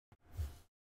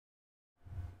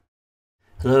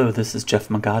Hello, this is Jeff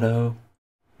Magato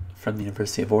from the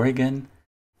University of Oregon,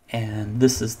 and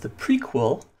this is the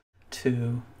prequel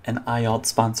to an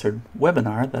IALLT-sponsored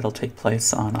webinar that'll take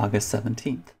place on August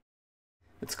 17th.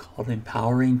 It's called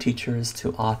Empowering Teachers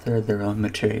to Author Their Own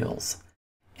Materials,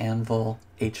 ANVILL,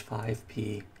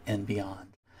 H5P, and Beyond.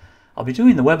 I'll be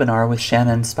doing the webinar with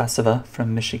Shannon Spasiva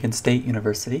from Michigan State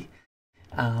University,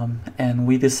 and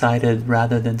we decided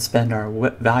rather than spend our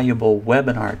valuable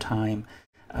webinar time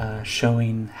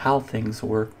showing how things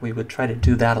work, we would try to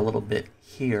do that a little bit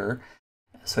here.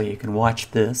 So you can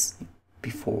watch this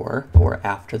before or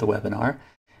after the webinar,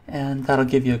 and that'll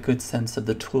give you a good sense of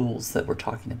the tools that we're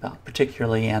talking about,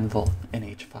 particularly ANVILL and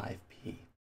H5P.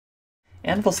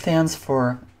 ANVILL stands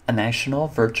for a National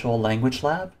Virtual Language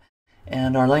Lab,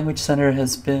 and our Language Center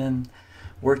has been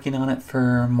working on it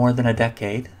for more than a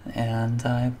decade, and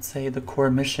I would say the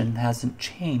core mission hasn't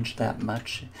changed that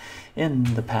much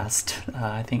in the past,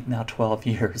 I think now 12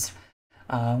 years,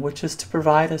 which is to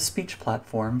provide a speech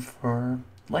platform for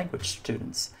language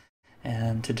students,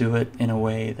 and to do it in a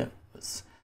way that was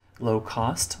low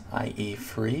cost, i.e.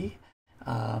 free,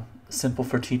 simple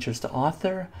for teachers to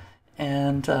author,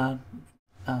 and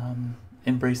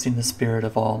embracing the spirit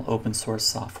of all open source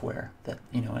software, that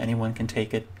anyone can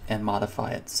take it and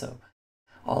modify it. So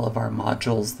all of our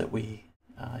modules that we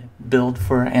build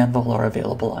for ANVILL are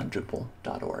available on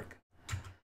Drupal.org.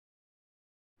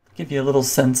 Give you a little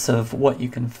sense of what you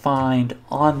can find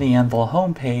on the ANVILL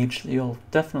homepage. You'll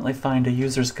definitely find a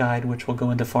user's guide, which will go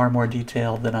into far more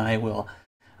detail than I will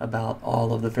about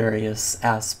all of the various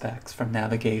aspects, from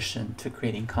navigation to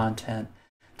creating content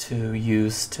to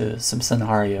use to some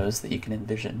scenarios that you can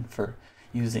envision for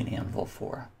using ANVILL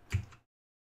for.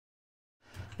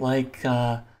 Like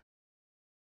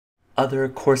other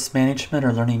course management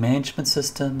or learning management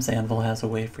systems, ANVILL has a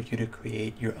way for you to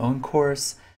create your own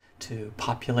course, to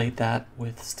populate that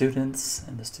with students,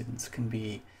 and the students can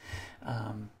be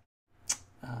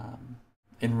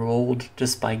enrolled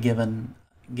just by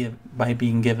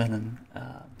being given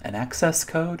an access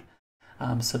code.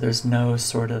 So there's no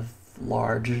sort of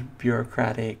large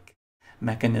bureaucratic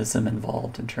mechanism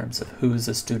involved in terms of who's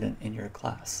a student in your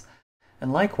class.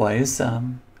 And likewise,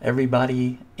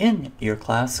 everybody in your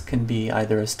class can be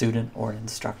either a student or an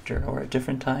instructor, or at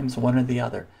different times one or the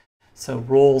other. So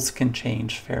roles can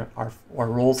change, or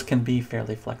roles can be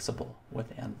fairly flexible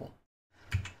with ANVILL.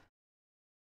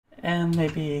 And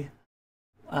maybe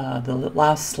the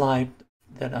last slide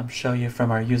that I'm showing you from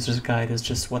our user's guide is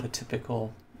just what a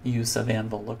typical use of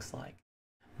ANVILL looks like.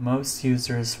 Most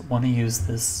users want to use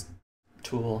this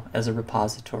tool as a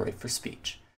repository for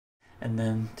speech, and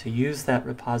then to use that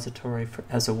repository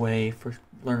as a way for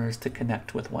learners to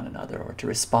connect with one another, or to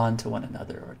respond to one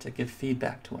another, or to give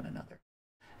feedback to one another,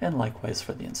 and likewise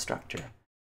for the instructor.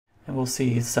 And we'll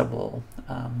see several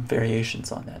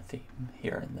variations on that theme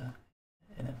here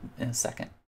in a second.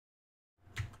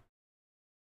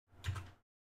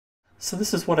 So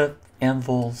this is what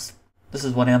ANVILL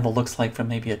looks like from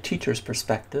maybe a teacher's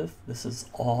perspective. This is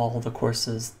all the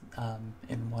courses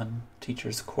in one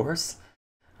teacher's course.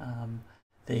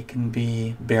 They can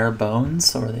be bare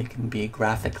bones, or they can be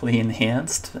graphically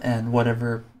enhanced, and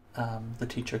whatever the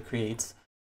teacher creates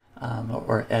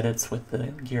or edits with the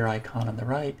gear icon on the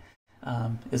right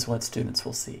is what students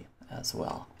will see as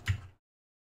well.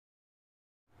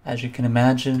 As you can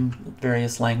imagine,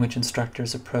 various language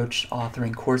instructors approach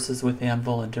authoring courses with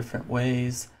ANVILL in different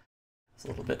ways. It's a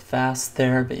little bit fast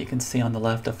there, but you can see on the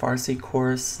left a Farsi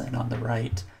course, and on the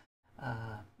right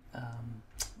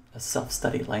a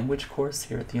self-study language course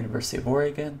here at the University of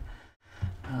Oregon.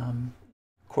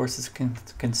 Courses can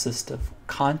consist of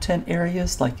content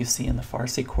areas like you see in the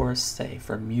Farsi course, say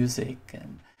for music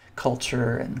and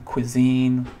culture and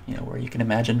cuisine, where you can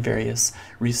imagine various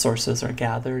resources are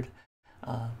gathered,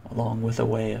 along with a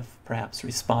way of perhaps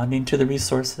responding to the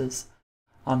resources.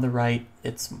 On the right,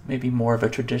 it's maybe more of a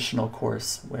traditional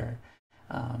course where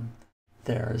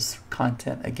there's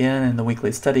content again in the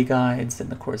weekly study guides and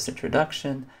the course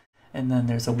introduction, and then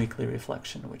there's a weekly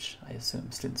reflection, which I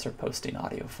assume students are posting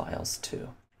audio files to.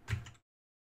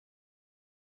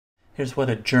 Here's what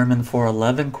a German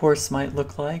 411 course might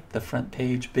look like. The front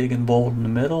page big and bold in the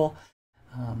middle.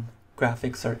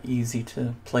 Graphics are easy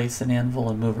to place in ANVILL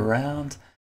and move around.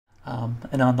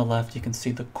 And on the left, you can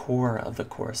see the core of the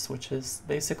course, which is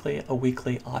basically a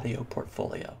weekly audio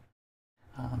portfolio.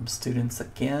 Students,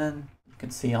 again, you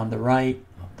can see on the right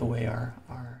the way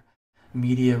our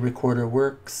media recorder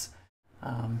works.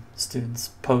 Students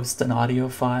post an audio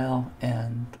file,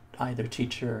 and either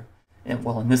teacher,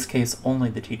 well, in this case, only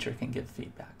the teacher can give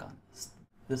feedback on this.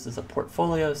 This is a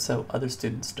portfolio, so other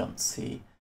students don't see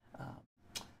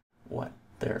what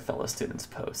their fellow students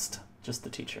post, just the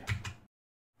teacher.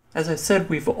 As I said,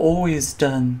 we've always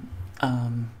done,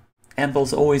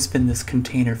 ANVILL's always been this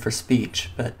container for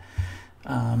speech, but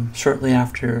shortly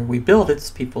after we built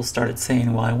it, people started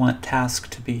saying, well, I want tasks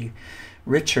to be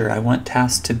richer, I want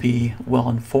tasks to be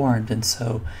well-informed, and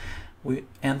so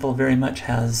ANVILL very much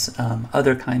has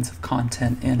other kinds of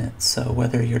content in it. So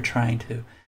whether you're trying to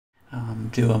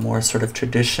do a more sort of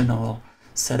traditional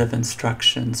set of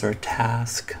instructions or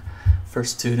task for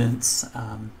students,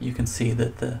 you can see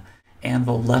that the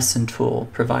ANVILL lesson tool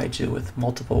provides you with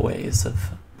multiple ways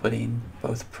of putting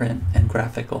both print and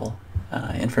graphical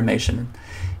information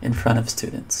in front of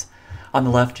students. On the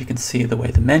left, you can see the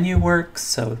way the menu works,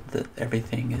 so that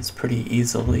everything is pretty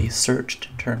easily searched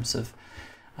in terms of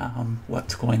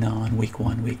what's going on week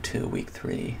 1, week 2, week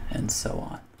 3, and so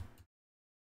on.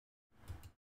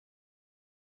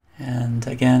 And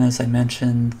again, as I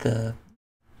mentioned,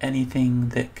 anything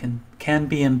that can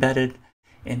be embedded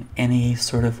in any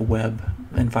sort of web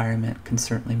environment can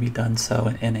certainly be done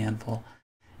so in ANVILL.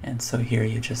 And so here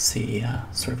you just see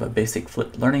sort of a basic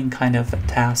flipped learning kind of a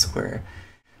task where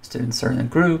students are in a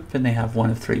group and they have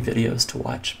 1 of 3 videos to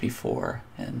watch before,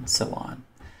 and so on.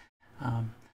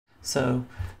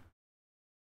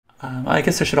 I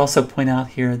guess I should also point out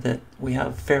here that we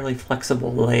have fairly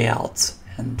flexible layouts,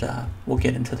 and we'll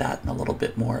get into that in a little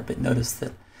bit more, but notice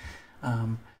that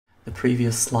the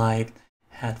previous slide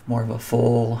had more of a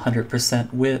full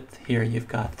 100% width. Here you've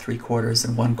got 3/4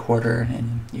 and 1/4,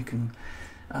 and you can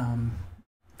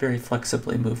very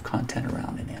flexibly move content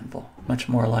around in ANVILL, much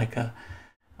more like a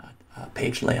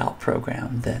page layout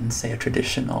program than, say, a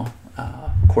traditional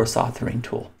course authoring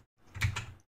tool.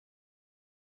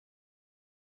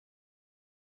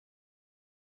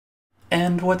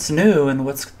 And what's new and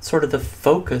what's sort of the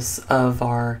focus of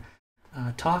our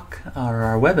talk or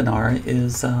our webinar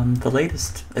is the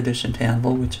latest addition to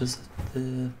ANVILL, which is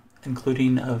the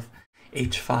including of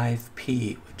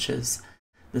H5P, which is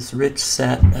this rich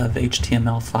set of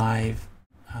HTML5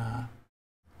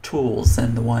 tools.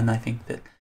 And the one I think that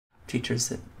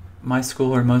teachers at my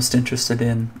school are most interested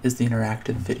in is the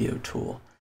interactive video tool,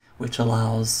 which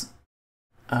allows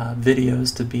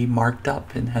videos to be marked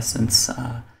up, in essence,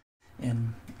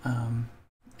 in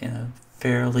a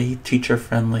fairly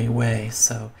teacher-friendly way.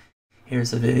 So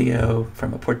here's a video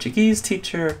from a Portuguese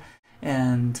teacher,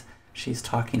 and she's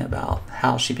talking about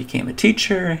how she became a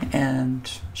teacher,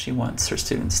 and she wants her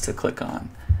students to click on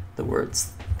the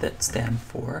words that stand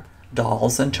for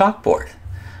dolls and chalkboard,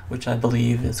 which I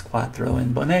believe is quadro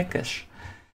and bonecas.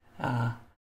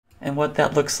 And what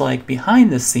that looks like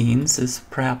behind the scenes is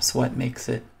perhaps what makes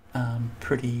it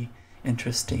pretty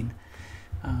interesting.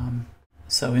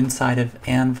 So inside of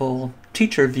ANVILL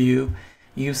Teacher View,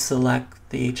 you select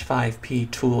the H5P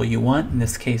tool you want, in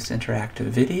this case interactive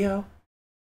video.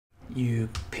 You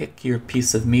pick your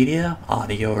piece of media,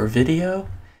 audio or video.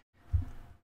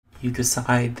 You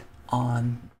decide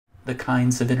on the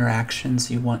kinds of interactions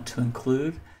you want to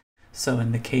include. So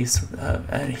in the case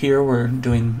here, we're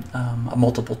doing a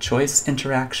multiple choice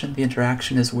interaction. The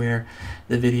interaction is where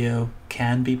the video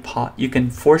can be paused. You can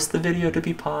force the video to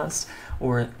be paused,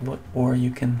 or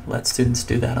you can let students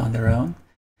do that on their own.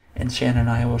 And Shannon and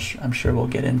I I'm sure we'll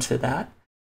get into that.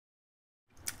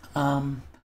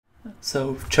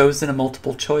 So chosen a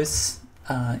multiple choice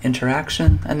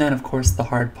interaction, and then of course the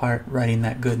hard part, writing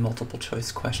that good multiple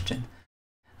choice question.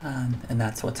 And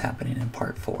that's what's happening in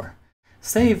part 4.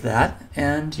 Save that,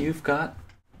 and you've got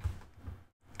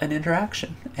an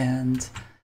interaction, and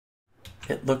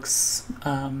it looks,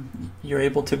 you're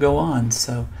able to go on.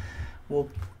 So we'll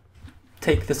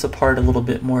take this apart a little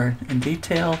bit more in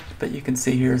detail, but you can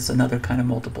see here's another kind of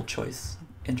multiple choice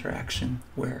interaction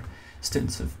where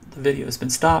the video has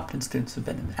been stopped and students have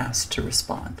been asked to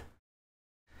respond.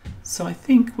 So I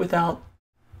think without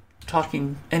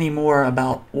talking any more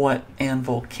about what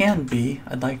ANVILL can be,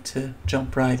 I'd like to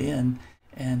jump right in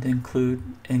and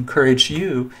encourage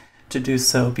you to do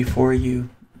so before you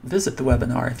visit the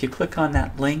webinar. If you click on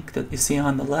that link that you see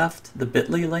on the left, the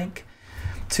bit.ly link,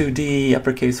 2D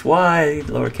uppercase Y,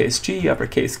 lowercase g,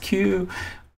 uppercase Q,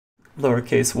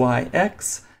 lowercase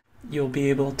yx, you'll be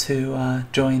able to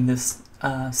join this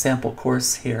sample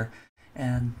course here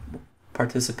and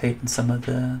participate in some of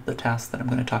the tasks that I'm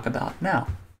going to talk about now.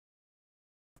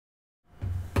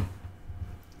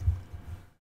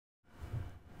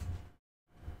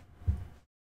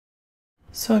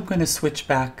 So I'm going to switch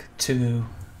back to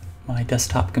my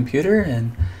desktop computer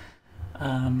and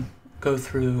go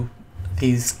through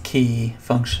these key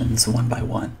functions one by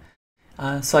one.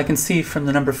 So I can see from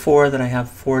the number 4 that I have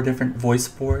 4 different voice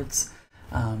boards.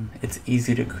 It's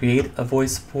easy to create a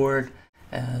voice board,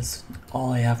 as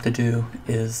all I have to do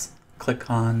is click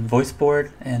on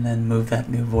Voiceboard and then move that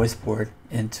new Voiceboard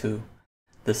into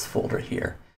this folder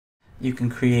here. You can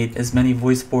create as many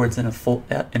Voiceboards in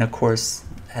a course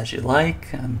as you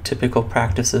like. Typical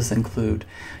practices include,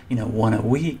 one a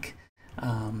week.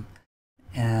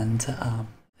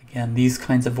 Again, these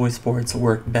kinds of Voiceboards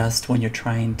work best when you're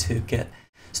trying to get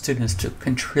students to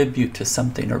contribute to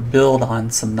something or build on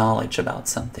some knowledge about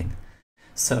something.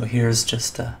 So here's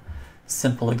just a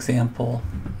simple example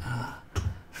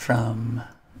from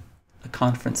a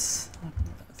conference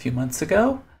a few months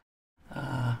ago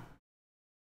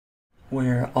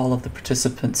where all of the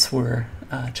participants were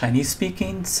Chinese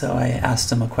speaking. So I asked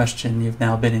them a question: you've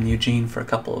now been in Eugene for a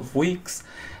couple of weeks.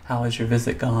 How has your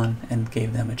visit gone? And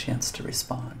gave them a chance to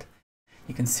respond.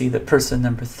 You can see that person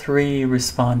number 3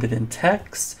 responded in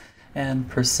text and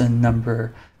person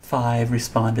number 5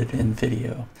 responded in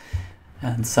video.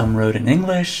 And some wrote in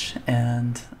English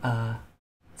and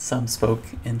some spoke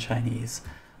in Chinese.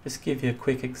 Just give you a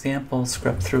quick example,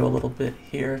 scrub through a little bit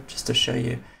here just to show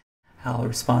you how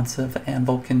responsive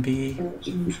ANVILL can be.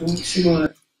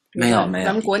 没有。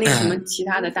咱们国内什么其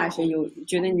他的大学有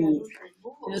觉得你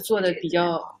就是做的比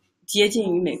较接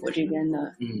近于美国这边的，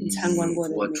你参观过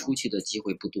的？我出去的机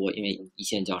会不多，因为一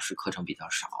线教师课程比较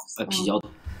少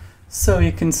，So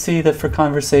you can see that for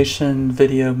conversation,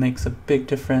 video makes a big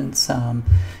difference.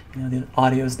 The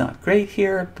audio is not great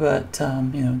here, but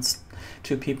it's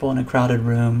 2 people in a crowded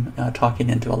room talking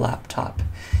into a laptop.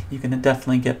 You can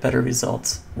definitely get better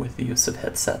results with the use of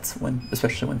headsets,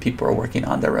 especially when people are working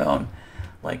on their own,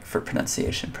 like for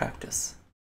pronunciation practice.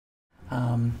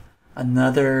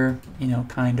 Another,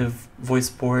 kind of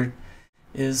Voiceboard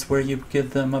is where you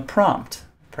give them a prompt,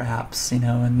 perhaps,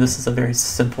 and this is a very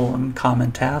simple and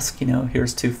common task.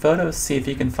 Here's 2 photos. See if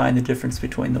you can find the difference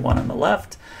between the one on the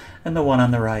left and the one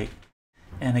on the right.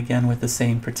 And again, with the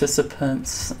same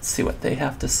participants, let's see what they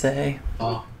have to say.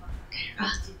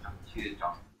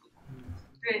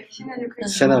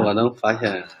 现在我能发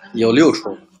现有6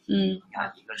处。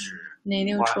哪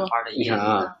6处？你看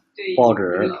啊，报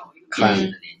纸看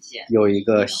有一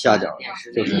个下角，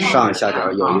就是上下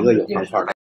角有一个有方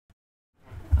块。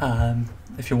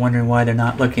If you're wondering why they're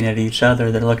not looking at each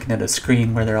other, they're looking at a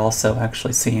screen where they're also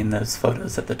actually seeing those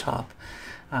photos at the top.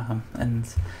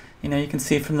 You can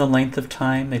see from the length of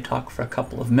time they talk for a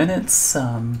couple of minutes,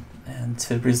 and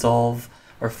to resolve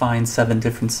or find 7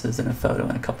 differences in a photo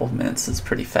in a couple of minutes is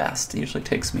pretty fast. It usually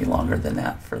takes me longer than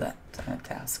that for that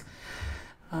task.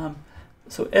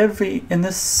 So in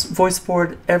this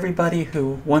Voiceboard, everybody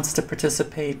who wants to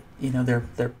participate,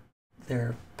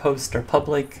 their posts are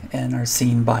public and are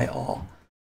seen by all.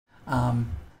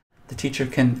 The teacher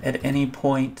can at any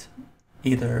point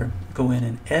either go in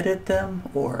and edit them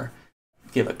or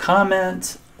give a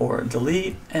comment or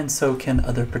delete, and so can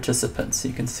other participants.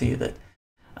 You can see that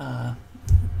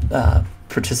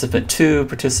participant 2,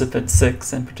 participant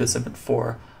 6, and participant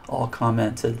 4 all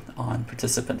commented on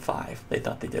participant 5. They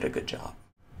thought they did a good job.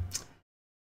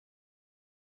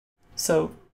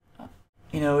 So,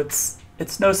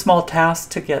 it's no small task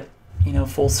to get,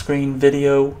 full screen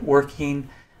video working.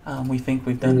 We think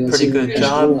we've done a pretty good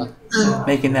job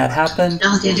making that happen.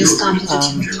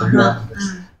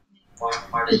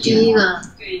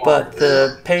 But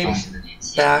the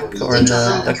payback or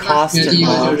the cost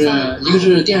involved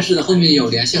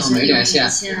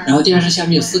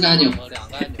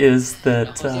is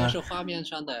that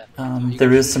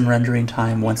there is some rendering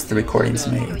time once the recording's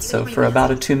made. So for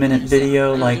about a 2-minute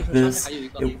video like this,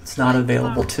 it's not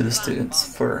available to the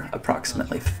students for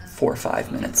approximately 4 or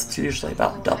 5 minutes. It's usually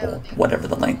about double whatever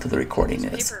the length of the recording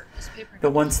is.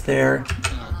 But once there,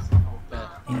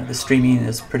 the streaming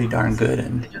is pretty darn good,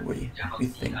 and we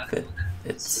think that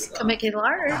it's can make it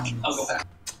large.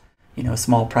 A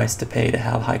small price to pay to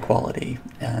have high quality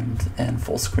and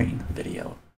full screen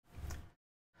video.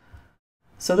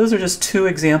 So those are just 2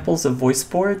 examples of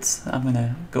Voiceboards. I'm going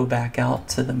to go back out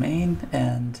to the main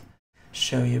and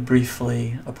show you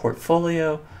briefly a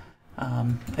portfolio.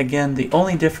 Again, the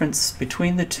only difference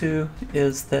between the 2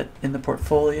 is that in the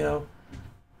portfolio,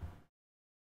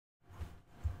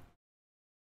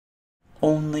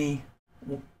 only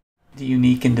the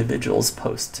unique individual's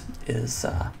post is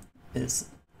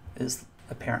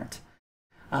apparent.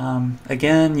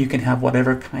 Again, you can have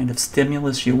whatever kind of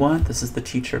stimulus you want. This is the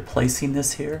teacher placing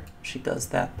this here. She does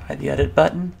that by the edit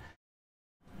button.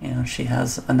 She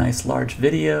has a nice large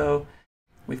video.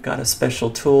 We've got a special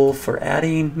tool for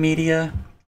adding media.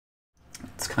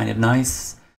 It's kind of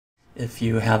nice. If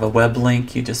you have a web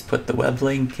link, you just put the web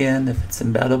link in if it's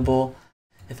embeddable.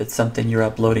 If it's something you're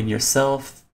uploading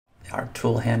yourself, our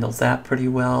tool handles that pretty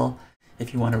well.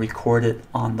 If you want to record it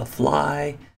on the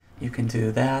fly, you can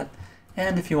do that.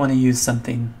 And if you want to use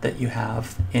something that you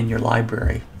have in your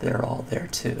library, they're all there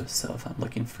too. So if I'm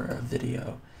looking for a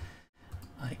video,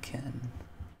 I can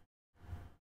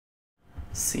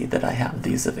see that I have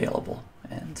these available.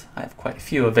 And I have quite a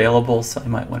few available, so I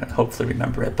might want to hopefully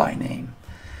remember it by name.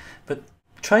 But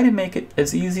try to make it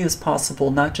as easy as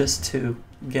possible, not just to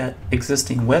get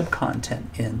existing web content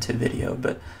into video,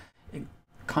 but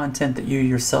content that you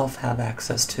yourself have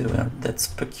access to that's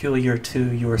peculiar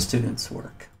to your students'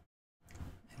 work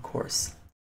and course.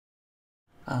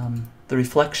 The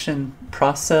reflection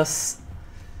process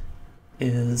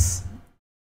is,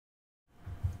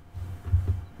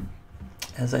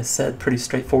 as I said, pretty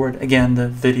straightforward. Again, the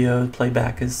video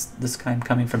playback is this kind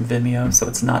coming from Vimeo, so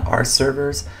it's not our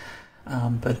servers.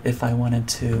 But if I wanted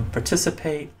to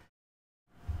participate,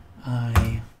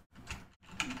 I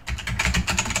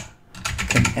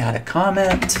can add a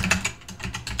comment.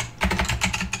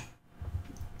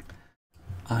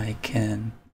 I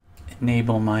can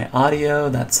enable my audio.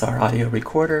 That's our audio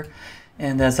recorder.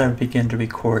 And as I begin to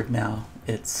record now,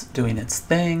 it's doing its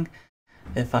thing.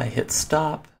 If I hit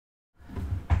stop,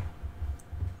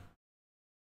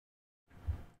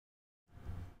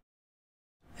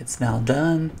 it's now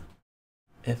done.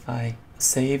 If I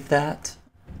save that,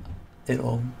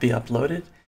 it'll be uploaded.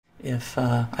 If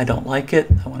I don't like it,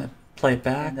 I want to play it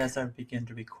back. And as I begin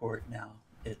to record now,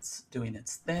 it's doing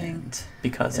its thing. And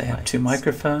because I have two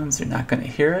microphones, you're not going to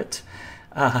hear it.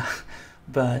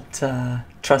 But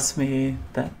trust me,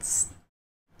 that's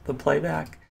the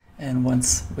playback. And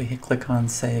once we click on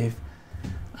save,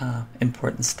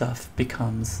 important stuff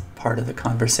becomes part of the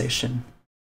conversation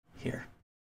here.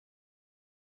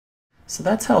 So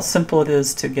that's how simple it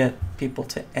is to get people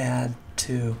to add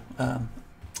to a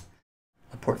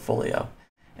portfolio.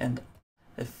 And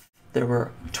if there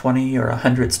were 20 or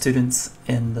 100 students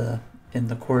in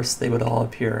the course, they would all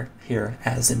appear here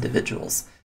as individuals,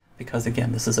 because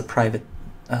again, this is a private,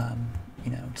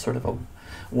 sort of a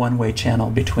one-way channel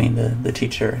between the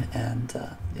teacher and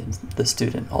the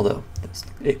student, although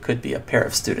it could be a pair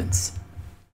of students.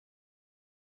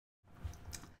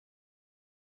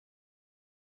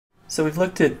 So we've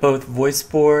looked at both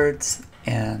Voiceboards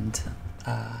and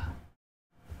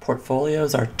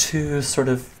portfolios, are two sort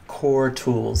of core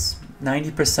tools.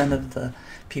 90% of the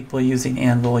people using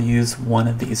Anvil use one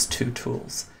of these two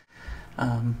tools.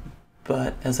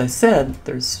 But as I said,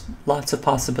 there's lots of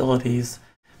possibilities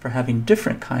for having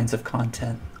different kinds of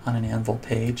content on an Anvil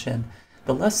page, and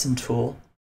the lesson tool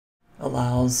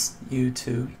allows you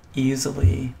to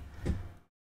easily,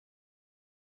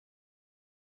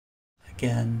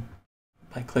 again,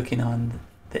 by clicking on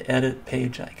the edit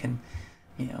page, I can,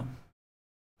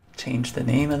 change the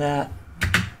name of that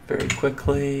very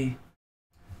quickly.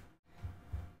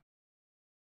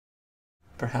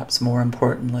 Perhaps more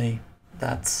importantly,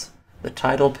 that's the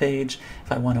title page.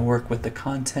 If I want to work with the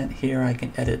content here, I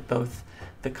can edit both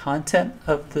the content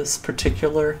of this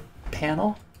particular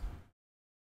panel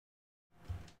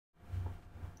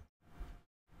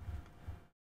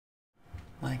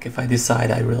Like if I decide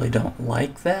I really don't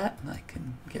like that, I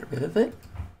can get rid of it.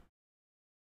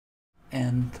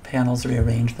 And the panels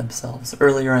rearrange themselves.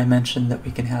 Earlier I mentioned that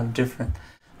we can have different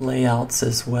layouts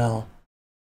as well.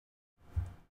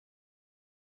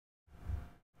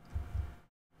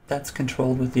 That's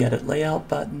controlled with the Edit Layout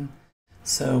button.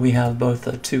 So we have both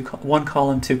a one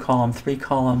column, two column, three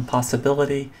column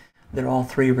possibility. They're all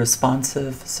three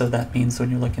responsive, so that means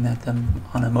when you're looking at them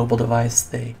on a mobile device,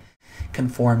 they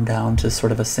conform down to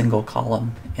sort of a single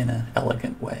column in an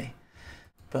elegant way.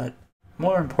 But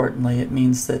more importantly, it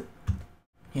means that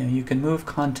you can move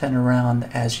content around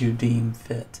as you deem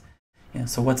fit.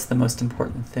 So what's the most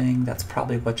important thing? That's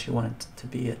probably what you want it to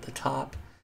be at the top.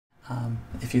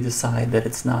 If you decide that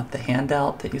it's not the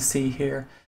handout that you see here,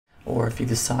 or if you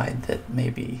decide that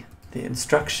maybe the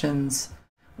instructions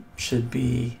should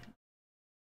be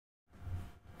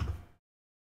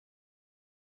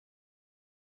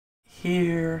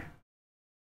here,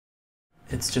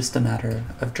 it's just a matter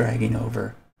of dragging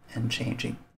over and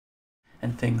changing,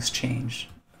 and things change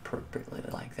appropriately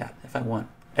like that. If I want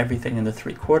everything in the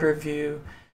 3/4 view,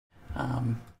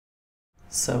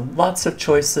 so lots of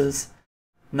choices,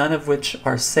 none of which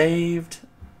are saved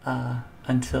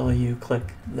until you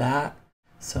click that.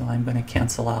 So I'm going to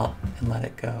cancel out and let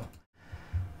it go.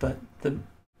 But the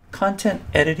content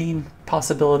editing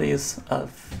possibilities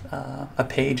of a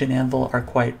page in Anvil are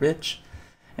quite rich,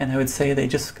 and I would say they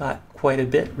just got quite a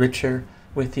bit richer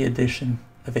with the addition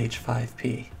of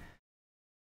H5P.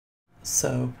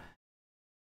 So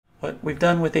what we've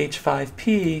done with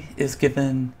H5P is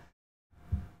given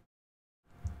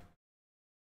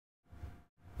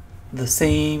the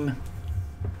same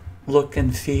look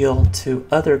and feel to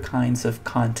other kinds of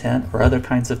content or other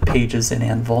kinds of pages in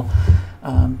ANVIL,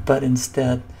 but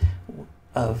instead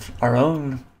of our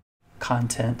own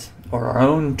content or our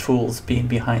own tools being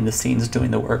behind the scenes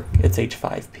doing the work, it's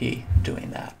H5P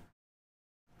doing that.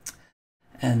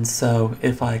 And so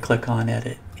if I click on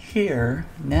Edit here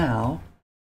now,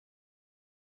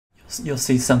 you'll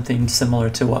see something similar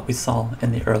to what we saw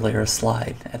in the earlier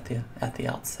slide at the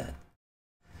outset.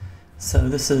 So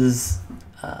this is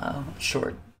a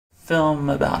short film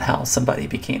about how somebody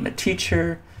became a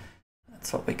teacher.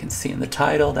 That's what we can see in the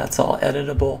title. That's all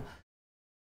editable.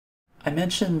 I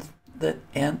mentioned that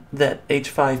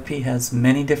H5P has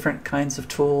many different kinds of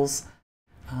tools.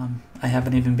 I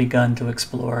haven't even begun to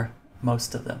explore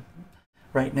most of them.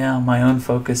 Right now, my own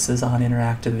focus is on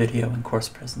interactive video and course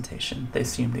presentation. They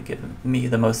seem to give me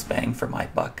the most bang for my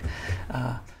buck.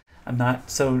 I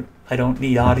don't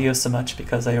need audio so much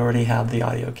because I already have the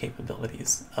audio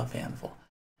capabilities of ANVIL.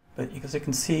 But because you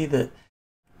can see that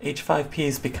H5P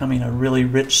is becoming a really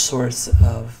rich source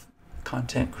of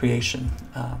content creation.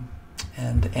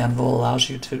 And ANVIL allows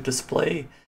you to display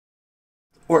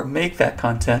or make that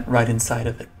content right inside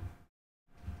of it.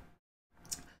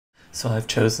 So I've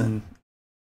chosen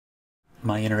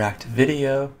my interactive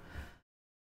video.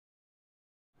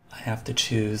 I have to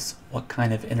choose what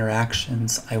kind of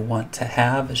interactions I want to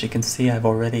have. As you can see, I've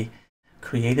already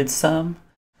created some.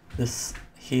 This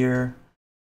here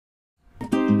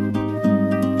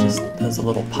just does a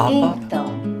little pop-up.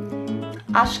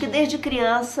 Então, acho que desde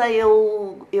criança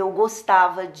eu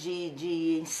gostava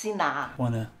de ensinar. I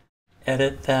want to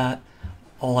edit that.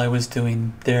 All I was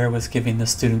doing there was giving the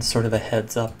students sort of a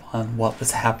heads up on what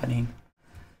was happening.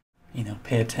 You know,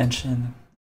 pay attention.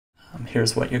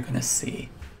 Here's what you're going to see.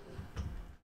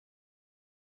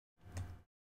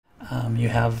 You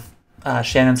have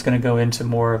Shannon's going to go into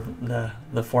more of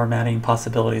the formatting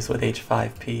possibilities with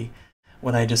H5P.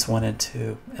 What I just wanted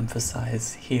to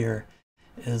emphasize here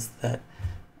is that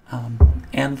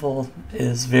ANVIL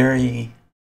is very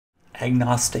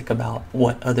agnostic about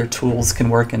what other tools can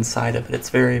work inside of it. It's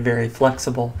very, very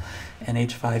flexible, and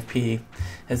H5P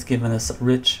has given us a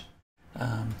rich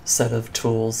set of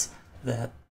tools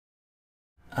that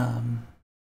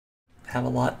have a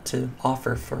lot to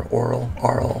offer for oral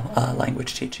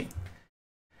language teaching.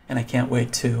 And I can't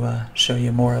wait to show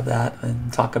you more of that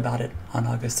and talk about it on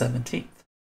August 17th.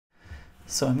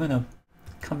 So I'm going to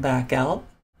come back out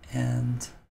and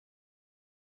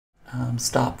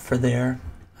stop for there.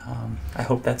 I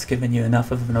hope that's given you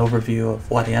enough of an overview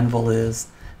of what ANVIL is,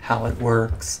 how it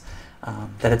works,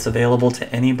 that it's available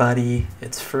to anybody,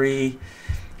 it's free.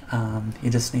 You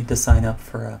just need to sign up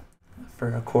for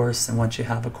a course, and once you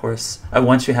have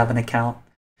once you have an account,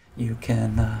 you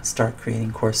can start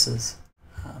creating courses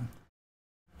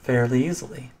fairly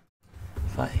easily.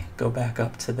 If I go back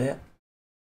up to that,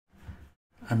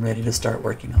 I'm ready to start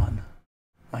working on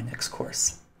my next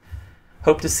course.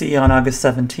 Hope to see you on August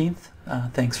 17th.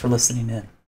 Thanks for listening in.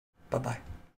 Bye-bye.